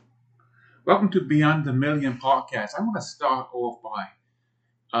Welcome to Beyond the Million podcast. I want to start off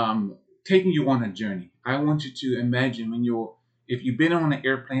by taking you on a journey. I want you to imagine if you've been on an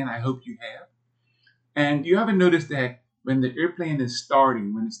airplane, I hope you have, and you haven't noticed that when the airplane is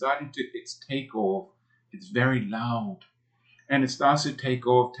starting, when it's starting to its takeoff, it's very loud, and it starts to take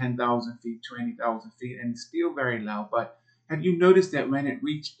off 10,000 feet, 20,000 feet, and it's still very loud. But have you noticed that when it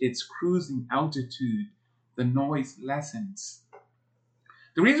reached its cruising altitude, the noise lessens?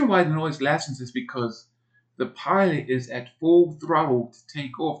 The reason why the noise lessens is because the pilot is at full throttle to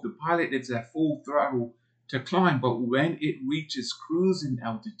take off. The pilot is at full throttle to climb, but when it reaches cruising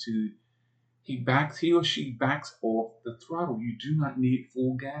altitude, he or she backs off the throttle. You do not need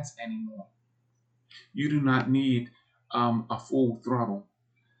full gas anymore. You do not need a full throttle.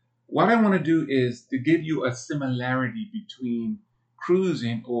 What I want to do is to give you a similarity between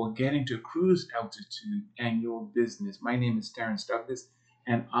cruising or getting to cruise altitude and your business. My name is Terrence Douglas,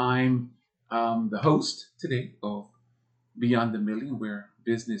 and I'm the host today of Beyond the Million, where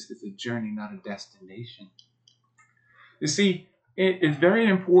business is a journey, not a destination. You see, it is very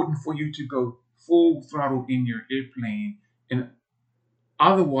important for you to go full throttle in your airplane, and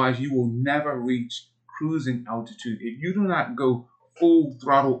otherwise, you will never reach cruising altitude. If you do not go full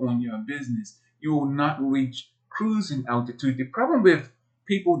throttle on your business, you will not reach cruising altitude. The problem with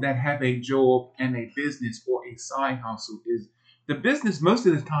people that have a job and a business or a side hustle is the business most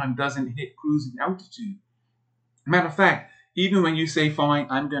of the time doesn't hit cruising altitude. Matter of fact, even when you say, fine,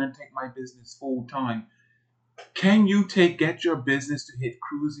 I'm going to take my business full time, can you get your business to hit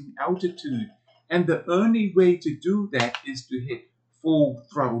cruising altitude? And the only way to do that is to hit full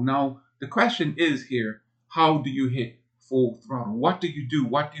throttle. Now, the question is here, how do you hit full throttle? What do you do?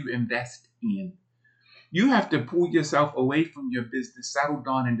 What do you invest in? You have to pull yourself away from your business, settle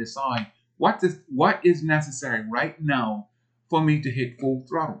down and decide what is necessary right now for me to hit full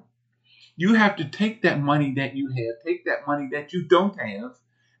throttle. You have to take that money that you have, take that money that you don't have,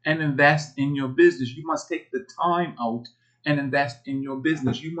 and invest in your business. You must take the time out and invest in your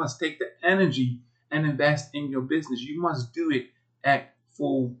business. You must take the energy and invest in your business. You must do it at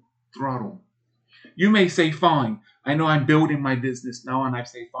full throttle. You may say, fine, I know I'm building my business now, and I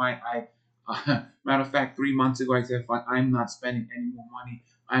say, fine, matter of fact, 3 months ago, I said, fine, I'm not spending any more money.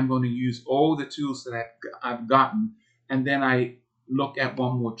 I'm going to use all the tools that I've gotten. And then I look at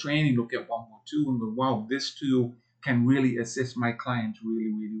one more training, look at one more tool, and go, wow, this tool can really assist my clients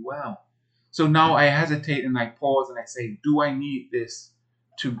really, really well. So now I hesitate and I pause and I say, do I need this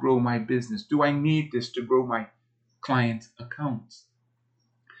to grow my business? Do I need this to grow my clients' accounts?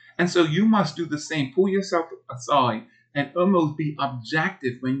 And so you must do the same. Pull yourself aside and almost be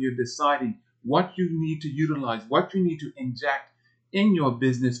objective when you're deciding what you need to utilize, what you need to inject in your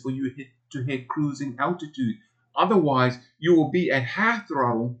business for you to hit cruising altitude. Otherwise, you will be at half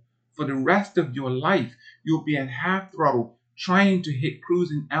throttle for the rest of your life. You'll be at half throttle trying to hit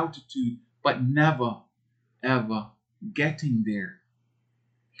cruising altitude, but never, ever getting there.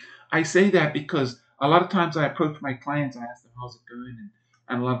 I say that because a lot of times I approach my clients, I ask them, how's it going?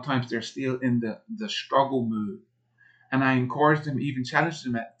 And a lot of times they're still in the struggle mood. And I encourage them, even challenge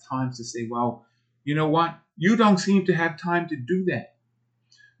them at times to say, well, you know what? You don't seem to have time to do that.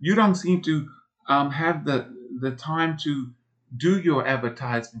 You don't seem to have the time to do your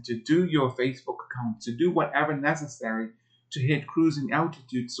advertisement, to do your Facebook account, to do whatever necessary to hit cruising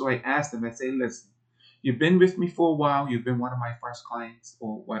altitude. So I ask them, I say, listen, you've been with me for a while. You've been one of my first clients,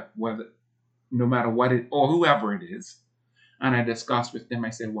 or whether no matter what it or whoever it is. And I discussed with them. I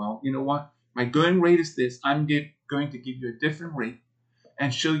said, well, you know what? My going rate is this. Going to give you a different rate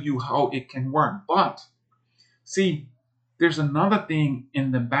and show you how it can work. But see, there's another thing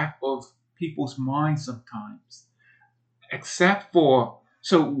in the back of people's minds sometimes. Except for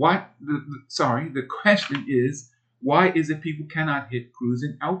so what? The question is, why is it people cannot hit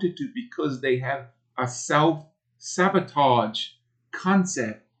cruising altitude? Because they have a self sabotage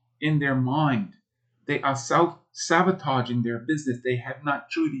concept in their mind. They are self sabotaging their business. They have not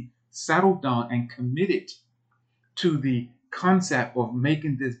truly settled down and committed to the concept of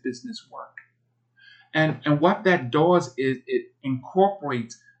making this business work. And what that does is it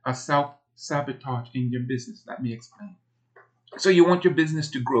incorporates a self sabotage in your business. Let me explain. So you want your business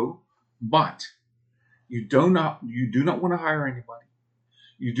to grow, but you do not want to hire anybody.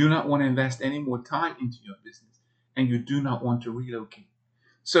 You do not want to invest any more time into your business, and you do not want to relocate.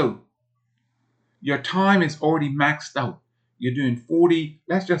 So your time is already maxed out. You're doing 40,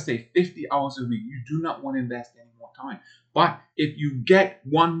 let's just say 50 hours a week. You do not want to invest any more time. But if you get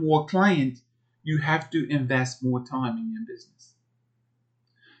one more client, you have to invest more time in your business.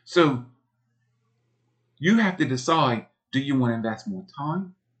 So you have to decide, do you want to invest more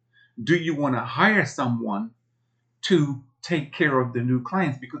time? do you want to hire someone to take care of the new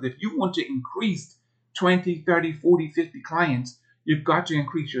clients? Because if you want to increase 20, 30, 40, 50 clients, you've got to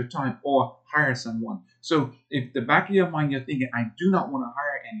increase your time or hire someone. So if the back of your mind you're thinking, I do not want to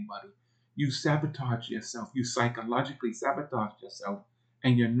hire anybody, you sabotage yourself. You psychologically sabotage yourself,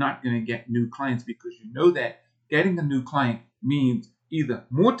 and you're not going to get new clients, because you know that getting a new client means either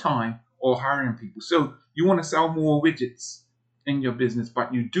more time or hiring people. So you want to sell more widgets in your business,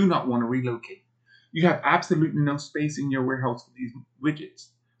 but you do not want to relocate. You have absolutely no space in your warehouse for these widgets.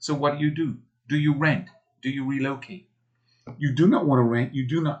 So what do? Do you rent? Do you relocate? You do not want to rent. You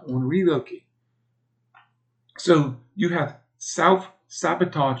do not want to relocate. So you have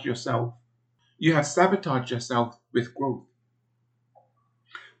self-sabotaged yourself. You have sabotaged yourself with growth,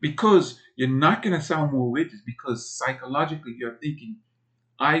 because you're not going to sell more widgets, because psychologically you're thinking,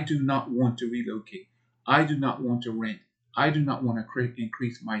 I do not want to relocate. I do not want to rent. I do not want to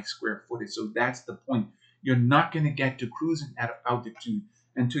increase my square footage. So that's the point. You're not going to get to cruising at altitude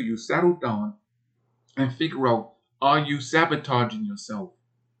until you settle down and figure out, are you sabotaging yourself?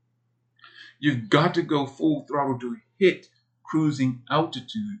 You've got to go full throttle to hit cruising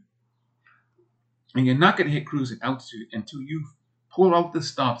altitude. And you're not going to hit cruising altitude until you pull out the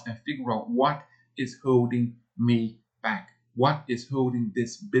stops and figure out what is holding me back. What is holding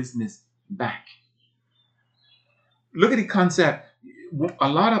this business back? Look at the concept.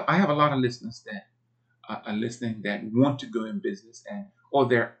 I have a lot of listeners that are listening that want to go in business, and or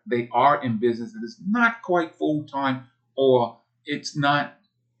they are in business and it's not quite full time, or it's not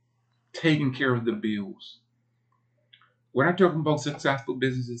taking care of the bills. We're not talking about successful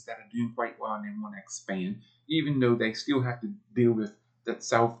businesses that are doing quite well and they want to expand, even though they still have to deal with that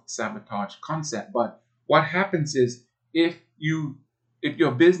self-sabotage concept. But what happens is, if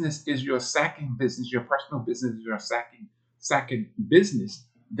your business is your sacking business, your personal business is your sacking business,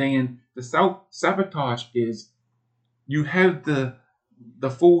 then the self-sabotage is, you have the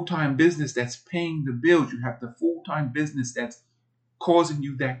full-time business that's paying the bills. You have the full-time business that's causing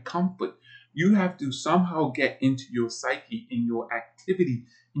you that comfort. You have to somehow get into your psyche, in your activity,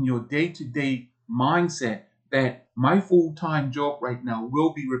 in your day-to-day mindset, that my full-time job right now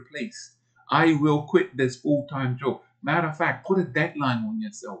will be replaced. I will quit this full-time job. Matter of fact, put a deadline on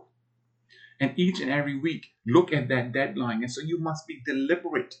yourself. And each and every week, look at that deadline. And so you must be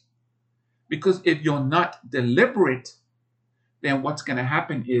deliberate. Because if you're not deliberate, then what's going to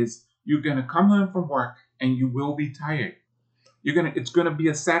happen is, you're going to come home from work and you will be tired. It's gonna be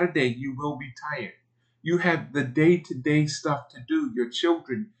a Saturday, you will be tired. You have the day-to-day stuff to do, your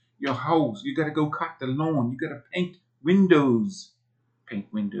children, your house. You gotta go cut the lawn, you gotta paint windows.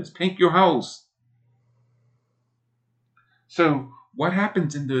 Paint your house. So what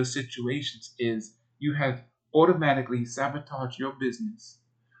happens in those situations is, you have automatically sabotaged your business,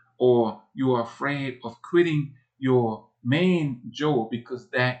 or you are afraid of quitting your main job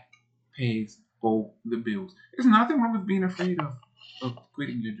because that pays all the bills. There's nothing wrong with being afraid of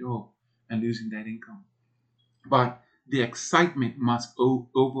quitting your job and losing that income. But the excitement must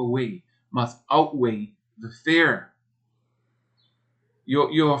outweigh the fear.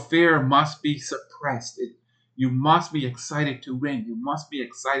 Your fear must be suppressed. You must be excited to win. You must be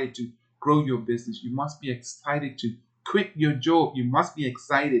excited to grow your business. You must be excited to quit your job. You must be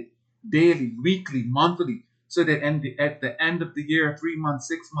excited daily, weekly, monthly, so that at the end of the year, 3 months,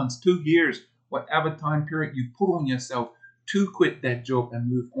 6 months, 2 years, whatever time period you put on yourself to quit that job and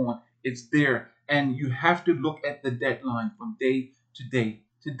move on, it's there. And you have to look at the deadline from day to day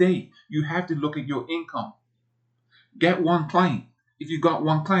to day. You have to look at your income. Get one client. If you got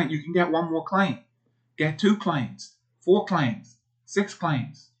one client, you can get one more client. Get 2 clients, 4 clients, 6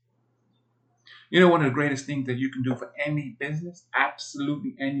 clients. You know, one of the greatest things that you can do for any business,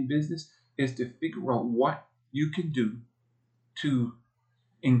 absolutely any business, is to figure out what you can do to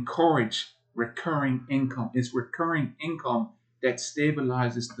encourage recurring income. It's recurring income that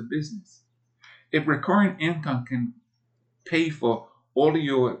stabilizes the business. If recurring income can pay for all of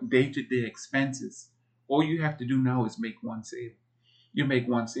your day-to-day expenses, all you have to do now is make one sale. You make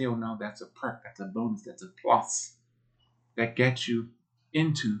one sale now, that's a perk, that's a bonus, that's a plus that gets you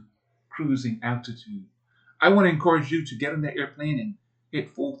into cruising altitude. I want to encourage you to get on that airplane and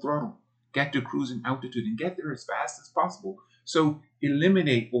hit full throttle, get to cruising altitude, and get there as fast as possible. So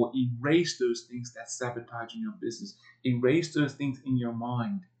eliminate or erase those things that sabotage your business. Erase those things in your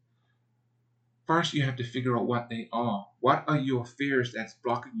mind. First, you have to figure out what they are. What are your fears that's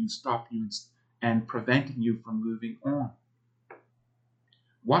blocking you, stopping you, and preventing you from moving on?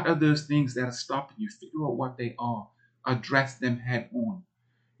 What are those things that are stopping you? Figure out what they are. Address them head on.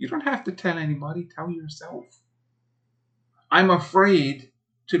 You don't have to tell anybody, tell yourself. I'm afraid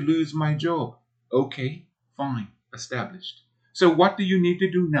to lose my job. Okay, fine, established. So what do you need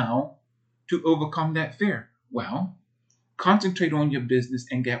to do now to overcome that fear? Well, concentrate on your business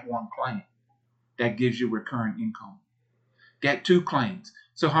and get one client that gives you recurring income. Get two clients.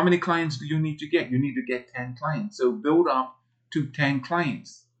 So how many clients do you need to get? You need to get 10 clients. So build up to 10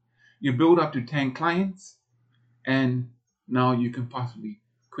 clients. You build up to 10 clients, and now you can possibly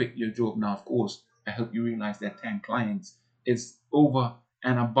quit your job. Now, of course, I hope you realize that 10 clients is over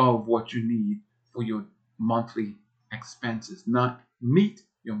and above what you need for your monthly expenses, not meet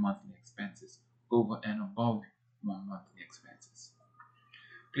your monthly expenses, over and above your monthly expenses.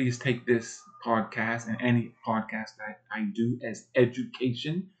 Please take this podcast and any podcast that I do as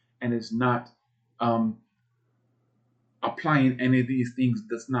education, and is not um, applying any of these things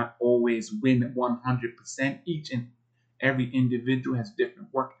does not always win 100%. Each and every individual has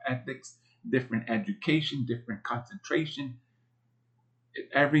different work ethics, different education, different concentration.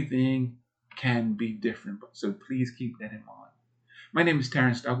 Everything can be different, so please keep that in mind. My name is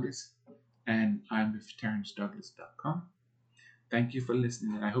Terrence Douglas, and I'm with TerrenceDouglas.com. Thank you for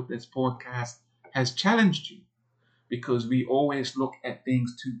listening, and I hope this podcast has challenged you, because we always look at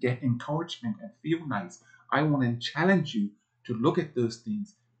things to get encouragement and feel nice. I want to challenge you to look at those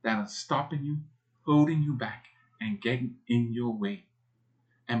things that are stopping you, holding you back, and getting in your way,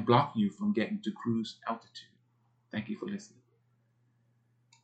 and block you from getting to cruise altitude. Thank you for listening.